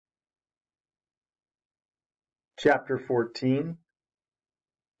Chapter 14,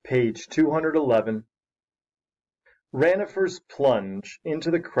 page 211. Ranifer's plunge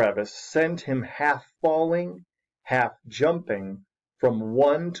into the crevice sent him half falling, half jumping from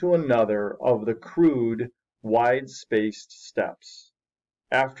one to another of the crude, wide-spaced steps.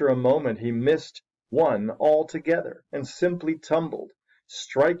 After a moment he missed one altogether and simply tumbled,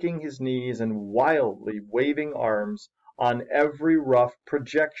 striking his knees and wildly waving arms on every rough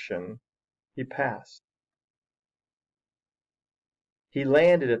projection he passed. He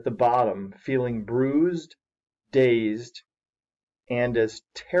landed at the bottom, feeling bruised, dazed, and as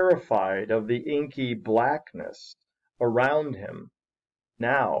terrified of the inky blackness around him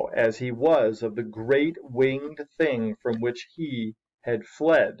now as he was of the great winged thing from which he had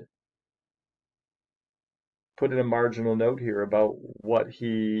fled. Put in a marginal note here about what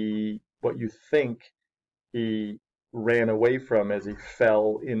you think he ran away from as he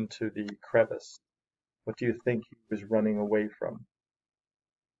fell into the crevice. What do you think he was running away from?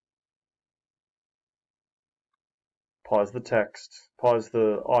 Pause the text, pause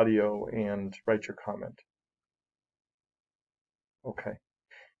the audio, and write your comment. Okay.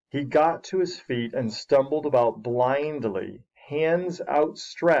 He got to his feet and stumbled about blindly, hands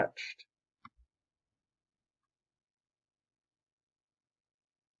outstretched.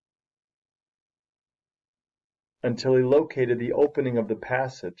 Until he located the opening of the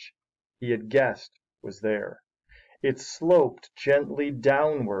passage he had guessed was there. It sloped gently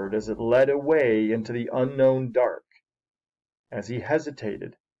downward as it led away into the unknown dark. As he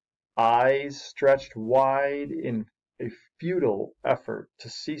hesitated, eyes stretched wide in a futile effort to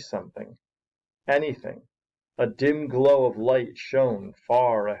see something, anything, a dim glow of light shone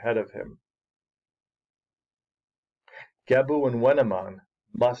far ahead of him. Gebu and Wenamon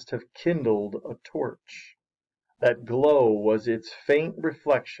must have kindled a torch. That glow was its faint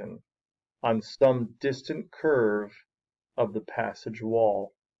reflection on some distant curve of the passage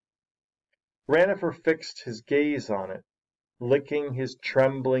wall. Ranifer fixed his gaze on it, licking his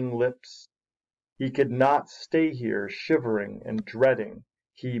trembling lips. He could not stay here shivering and dreading.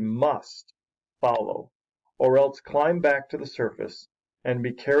 He must follow, or else climb back to the surface and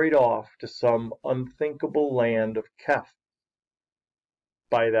be carried off to some unthinkable land of Kef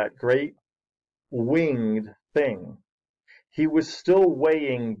by that great winged thing. He was still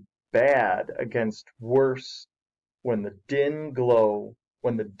weighing bad against worse when the dim glow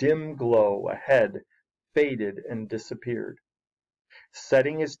ahead faded and disappeared.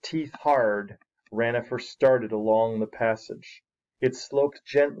 Setting his teeth hard, Ranifer started along the passage. It sloped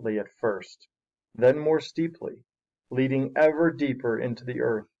gently at first, then more steeply, leading ever deeper into the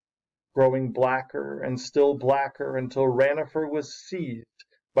earth, growing blacker and still blacker until Ranifer was seized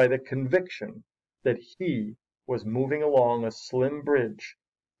by the conviction that he was moving along a slim bridge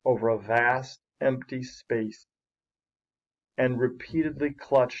over a vast empty space, and repeatedly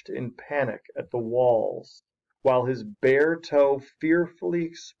clutched in panic at the walls, while his bare toe fearfully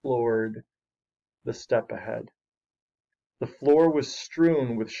explored the step ahead. The floor was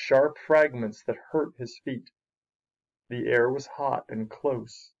strewn with sharp fragments that hurt his feet. The air was hot and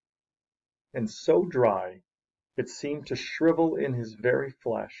close, and so dry it seemed to shrivel in his very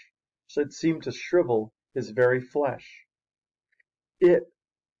flesh. It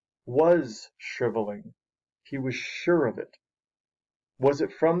was shriveling. He was sure of it. Was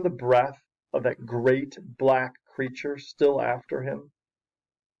it from the breath of that great black creature still after him,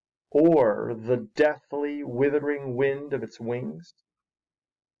 or the deathly, withering wind of its wings?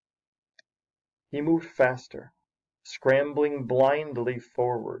 He moved faster, scrambling blindly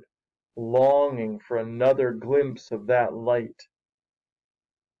forward, longing for another glimpse of that light.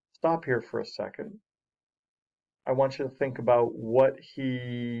 Stop here for a second. I want you to think about what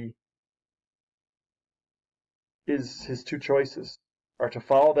his two choices are: to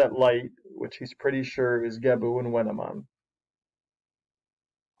follow that light, which he's pretty sure is Gebu and Wenamon,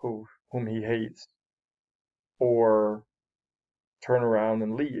 whom he hates, or turn around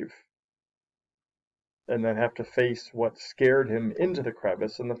and leave, and then have to face what scared him into the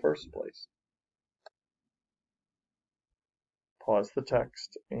crevice in the first place. Pause the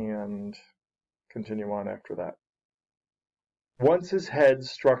text and continue on after that. Once his head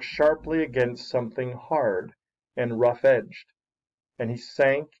struck sharply against something hard and rough-edged, and he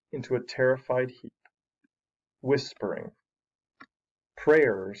sank into a terrified heap, whispering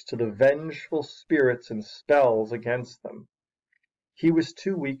prayers to the vengeful spirits and spells against them. He was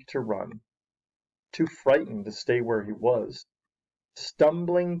too weak to run, too frightened to stay where he was.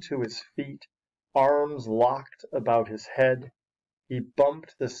 Stumbling to his feet, arms locked about his head, he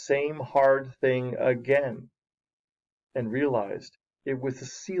bumped the same hard thing again, and realized it was the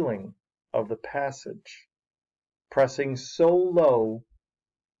ceiling of the passage. pressing so low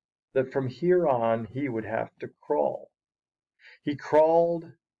that from here on he would have to crawl. He crawled,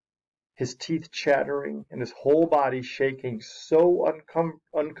 his teeth chattering and his whole body shaking so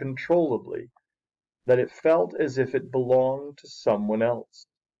uncontrollably that it felt as if it belonged to someone else.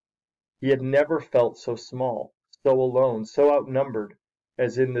 He had never felt so small, so alone, so outnumbered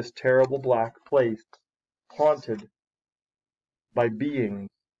as in this terrible black place, haunted by beings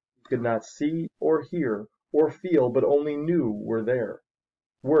he could not see or hear or feel, but only knew were there.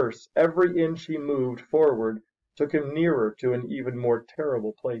 Worse, every inch he moved forward took him nearer to an even more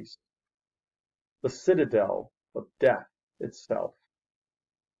terrible place. The citadel of death itself.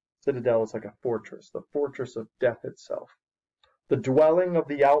 Citadel is like a fortress, the fortress of death itself. The dwelling of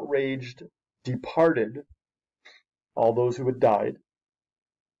the outraged departed, all those who had died,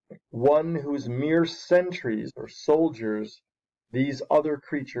 one whose mere sentries or soldiers these other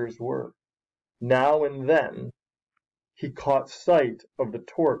creatures were. Now and then he caught sight of the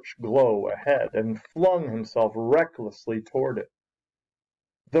torch glow ahead and flung himself recklessly toward it,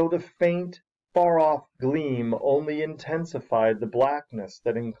 though the faint, far-off gleam only intensified the blackness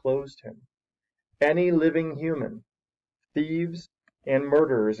that enclosed him. Any living human, thieves and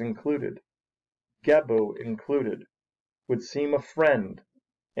murderers included, Gebbu included, would seem a friend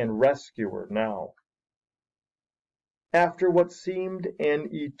and rescuer now. After what seemed an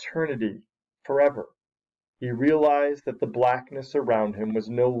eternity, forever, he realized that the blackness around him was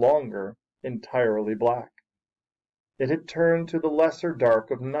no longer entirely black. It had turned to the lesser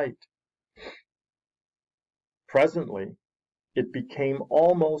dark of night. Presently, it became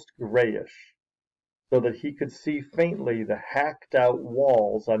almost grayish, so that he could see faintly the hacked-out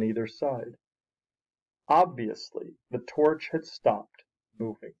walls on either side. Obviously, the torch had stopped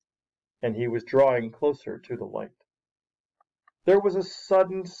moving, and he was drawing closer to the light. There was a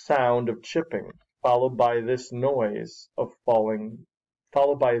sudden sound of chipping, followed by the noise of falling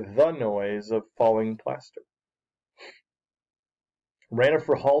plaster.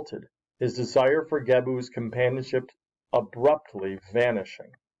 Rannifer halted, his desire for Gebbu's companionship abruptly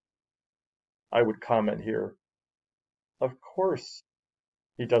vanishing. I would comment here, of course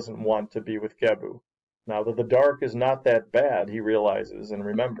he doesn't want to be with Gebbu. Now that the dark is not that bad, he realizes and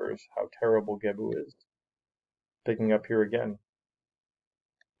remembers how terrible Gebbu is. Picking up here again.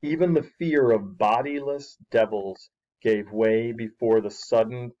 Even the fear of bodiless devils gave way before the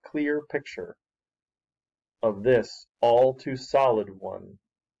sudden clear picture of this all too solid one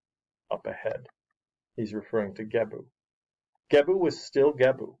up ahead. He's referring to Gebbu. Gebbu was still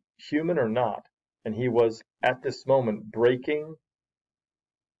Gebbu, human or not, and he was at this moment breaking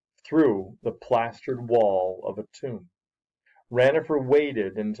through the plastered wall of a tomb. Rannifer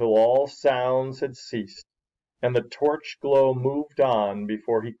waited until all sounds had ceased, and the torch glow moved on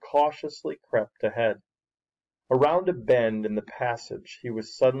before he cautiously crept ahead. Around a bend in the passage he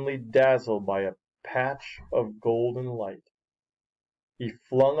was suddenly dazzled by a patch of golden light. He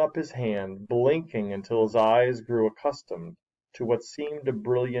flung up his hand, blinking until his eyes grew accustomed to what seemed a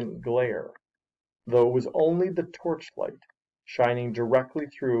brilliant glare, though it was only the torchlight shining directly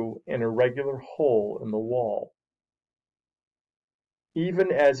through an irregular hole in the wall.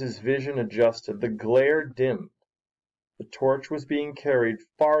 Even as his vision adjusted, the glare dimmed. The torch was being carried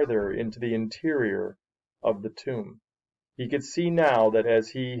farther into the interior of the tomb. He could see now that, as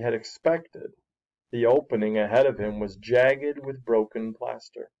he had expected, the opening ahead of him was jagged with broken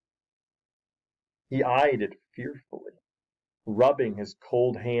plaster. He eyed it fearfully, rubbing his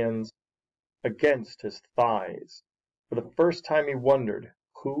cold hands against his thighs. For the first time he wondered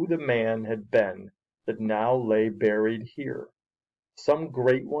who the man had been that now lay buried here. Some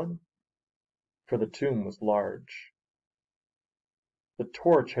great one? For the tomb was large. The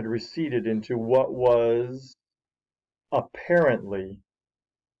torch had receded into what was apparently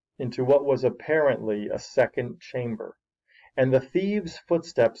a second chamber, and the thieves'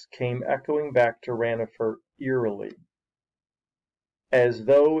 footsteps came echoing back to Rannifer eerily, as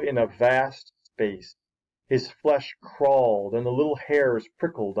though in a vast space. His flesh crawled, and the little hairs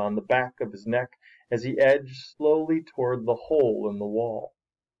prickled on the back of his neck as he edged slowly toward the hole in the wall.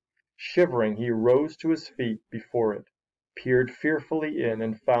 Shivering, he rose to his feet before it, peered fearfully in,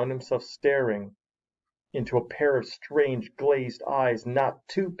 and found himself staring into a pair of strange glazed eyes not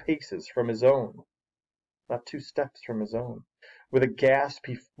 2 paces from his own, not 2 steps from his own. With a gasp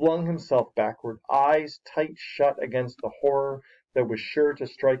he flung himself backward, eyes tight shut against the horror that was sure to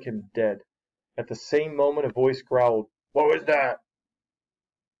strike him dead. At the same moment a voice growled, "What was that?"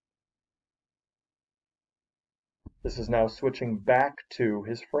 This is now switching back to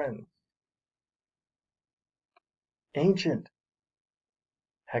his friend. "Ancient,"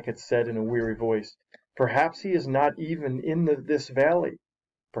 Hackett said in a weary voice, Perhaps he is not even in this valley."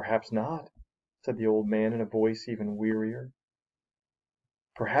 "Perhaps not," said the old man in a voice even wearier.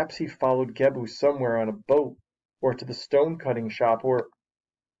 "Perhaps he followed Gebu somewhere on a boat, or to the stone-cutting shop, or—"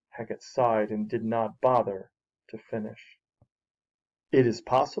 Hackett sighed and did not bother to finish. "It is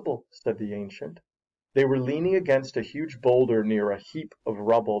possible," said the ancient. They were leaning against a huge boulder near a heap of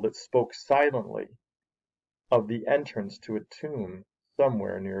rubble that spoke silently of the entrance to a tomb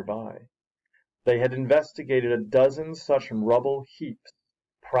somewhere nearby. They had investigated a dozen such rubble heaps,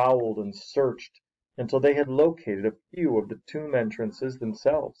 prowled and searched until they had located a few of the tomb entrances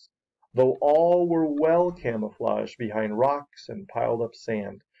themselves. Though all were well camouflaged behind rocks and piled up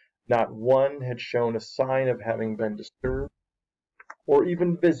sand, not one had shown a sign of having been disturbed or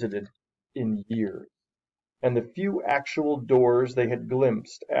even visited in years. And the few actual doors they had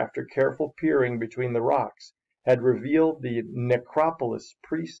glimpsed after careful peering between the rocks had revealed the necropolis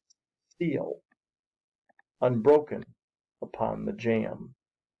priest's seal, unbroken upon the jamb.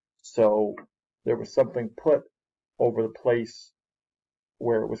 So there was something put over the place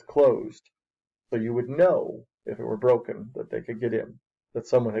where it was closed, so you would know if it were broken that they could get in, that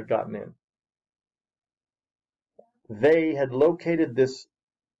someone had gotten in. They had located this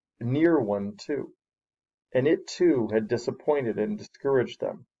near one too, and it too had disappointed and discouraged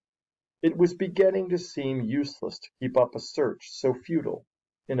them. It was beginning to seem useless to keep up a search so futile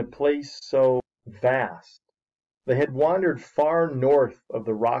in a place so vast. They had wandered far north of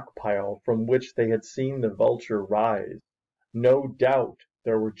the rock pile from which they had seen the vulture rise. No doubt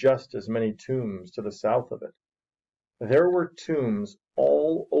there were just as many tombs to the south of it. There were tombs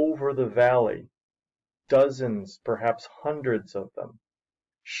all over the valley, dozens, perhaps hundreds of them.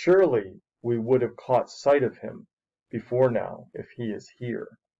 Surely we would have caught sight of him before now if he is here,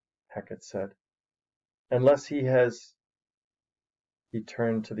 Hackett said. Unless he has— He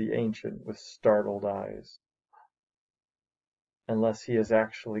turned to the ancient with startled eyes. Unless he has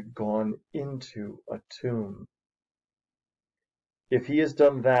actually gone into a tomb. If he has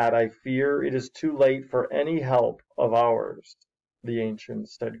done that, I fear it is too late for any help of ours, the ancient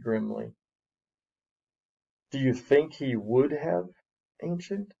said grimly. Do you think he would have,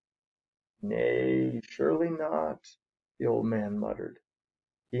 ancient? Nay, surely not, the old man muttered.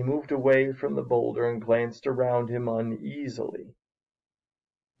 He moved away from the boulder and glanced around him uneasily.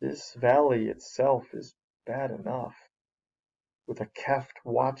 This valley itself is bad enough, with a Keft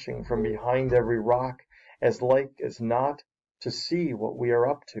watching from behind every rock, as like as not to see what we are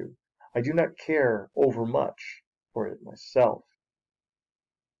up to. I do not care overmuch for it myself.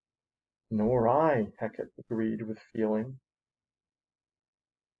 Nor I, Hackett agreed with feeling.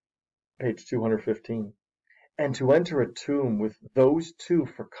 Page 215. And to enter a tomb with those two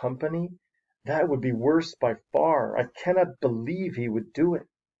for company, that would be worse by far. I cannot believe he would do it.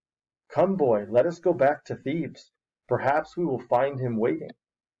 Come, boy, let us go back to Thebes. Perhaps we will find him waiting.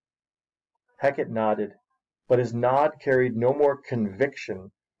 Hackett nodded, but his nod carried no more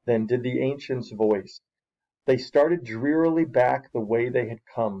conviction than did the ancient's voice. They started drearily back the way they had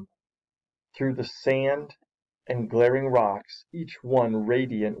come, through the sand and glaring rocks, each one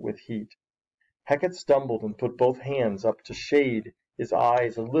radiant with heat. Hackett stumbled and put both hands up to shade his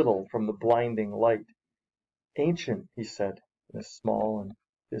eyes a little from the blinding light. Ancient, he said in a small and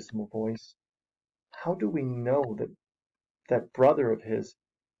dismal voice, how do we know that that brother of his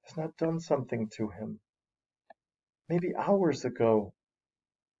has not done something to him? Maybe hours ago,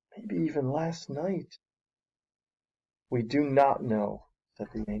 maybe even last night. We do not know, said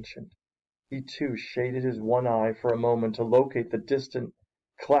the ancient. He too shaded his one eye for a moment to locate the distant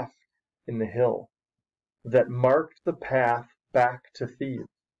cleft in the hill that marked the path back to Thebes.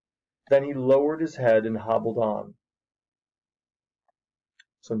 Then he lowered his head and hobbled on.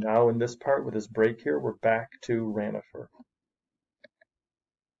 So now in this part with this break here, we're back to Ranifer.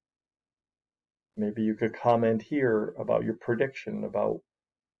 Maybe you could comment here about your prediction about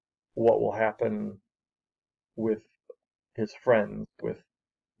what will happen with his friends, with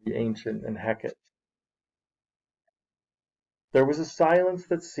the ancient and Hackett. There was a silence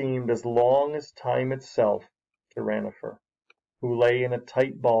that seemed as long as time itself to Ranifer, who lay in a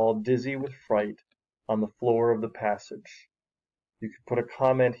tight ball, dizzy with fright, on the floor of the passage. You could put a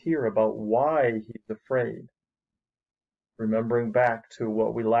comment here about why he's afraid, remembering back to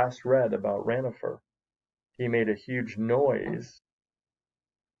what we last read about Ranifer. He made a huge noise,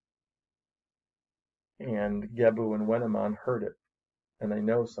 and Gebu and Wenamon heard it, and they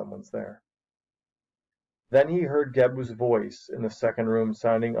know someone's there. Then he heard Gebu's voice in the second room,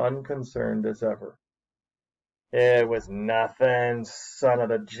 sounding unconcerned as ever. It was nothing, son of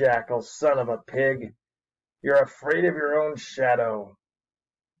the jackal, son of a pig. You're afraid of your own shadow.